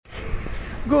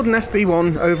Gordon,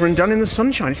 FP1 over and done in the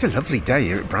sunshine. It's a lovely day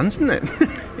here at Brands, isn't it?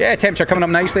 Yeah, temperature coming up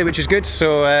nicely, which is good.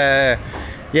 So,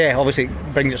 obviously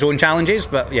it brings its own challenges,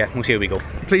 but yeah, we'll see how we go.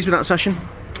 Pleased with that session?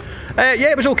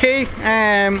 It was okay.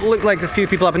 Looked like a few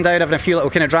people up and down having a few little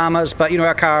kind of dramas, but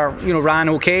our car ran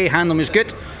okay, handling was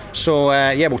good. So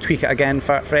we'll tweak it again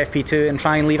for FP2 and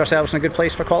try and leave ourselves in a good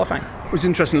place for qualifying. It was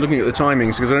interesting looking at the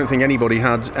timings because I don't think anybody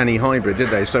had any hybrid, did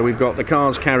they? So we've got the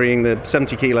cars carrying the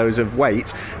 70 kilos of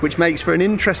weight, which makes for an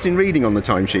interesting reading on the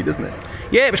timesheet, doesn't it?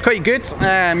 Yeah, it was quite good.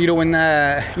 When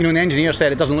the engineer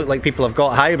said it doesn't look like people have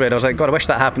got hybrid, I was like, God, I wish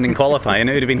that happened in qualifying.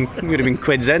 It would have been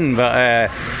quids in, but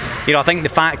I think the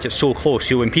fact it's so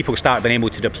close, when people start being able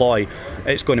to deploy,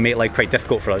 it's going to make life quite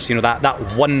difficult for us. That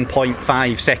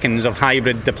 1.5 seconds of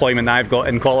hybrid deployment that I've got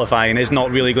in qualifying is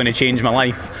not really going to change my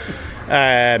life.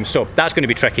 So that's going to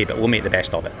be tricky, but we'll make the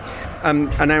best of it.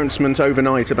 Announcement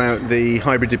overnight about the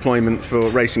hybrid deployment for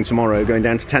racing tomorrow going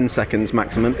down to 10 seconds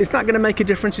maximum. Is that going to make a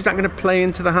difference? Is that going to play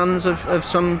into the hands of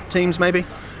some teams maybe?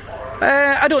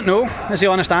 I don't know, is the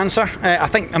honest answer.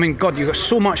 You've got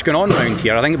so much going on around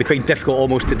here. I think it'd be quite difficult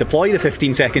almost to deploy the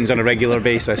 15 seconds on a regular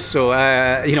basis. So,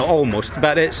 almost.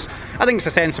 But I think it's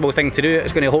a sensible thing to do.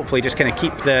 It's going to hopefully just kind of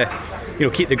keep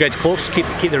the grid close, keep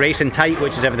the racing tight,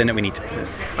 which is everything that we need.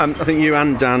 I think you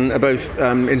and Dan are both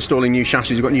installing new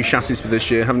chassis. You've got new chassis for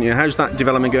this year, haven't you? How's that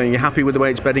development going? Are you happy with the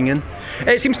way it's bedding in?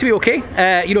 It seems to be okay.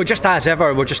 Just as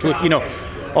ever, we're just looking,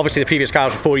 obviously the previous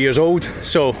cars were 4 years old,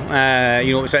 so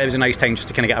it was a nice time just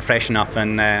to kind of get a freshen up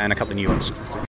and a couple of new ones.